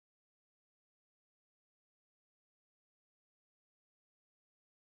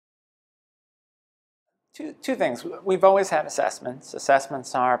Two things. We've always had assessments.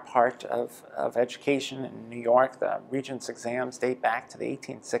 Assessments are part of education in New York. The Regents exams date back to the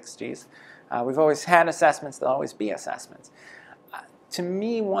 1860s. We've always had assessments. There'll always be assessments. To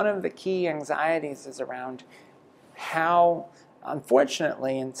me, one of the key anxieties is around how,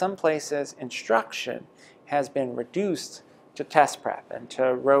 unfortunately, in some places, instruction has been reduced to test prep and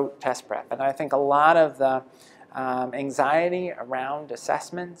to rote test prep. And I think a lot of the anxiety around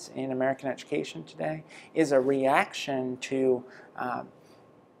assessments in American education today is a reaction to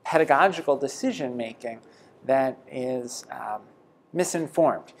pedagogical decision making that is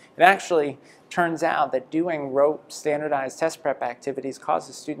misinformed. It actually turns out that doing rote standardized test prep activities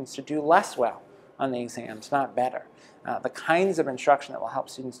causes students to do less well on the exams, not better. The kinds of instruction that will help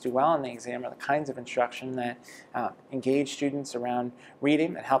students do well on the exam are the kinds of instruction that engage students around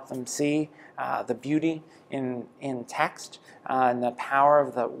reading, that help them see the beauty in text and the power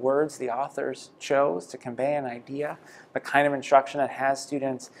of the words the authors chose to convey an idea, the kind of instruction that has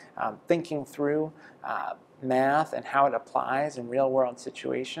students thinking through math and how it applies in real-world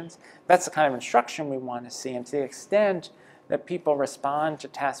situations. That's the kind of instruction we want to see, and to the extent that people respond to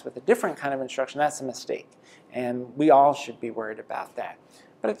tests with a different kind of instruction, that's a mistake. And we all should be worried about that.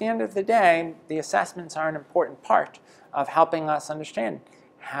 But at the end of the day, the assessments are an important part of helping us understand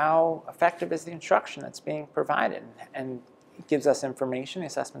how effective is the instruction that's being provided. And it gives us information, the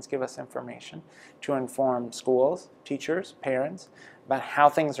assessments give us information to inform schools, teachers, parents about how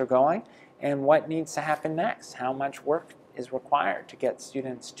things are going and what needs to happen next, how much work is required to get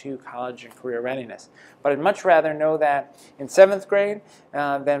students to college and career readiness. But I'd much rather know that in 7th grade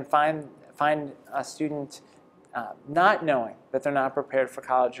than find a student not knowing that they're not prepared for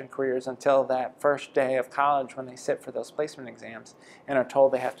college and careers until that first day of college when they sit for those placement exams and are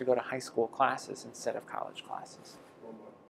told they have to go to high school classes instead of college classes.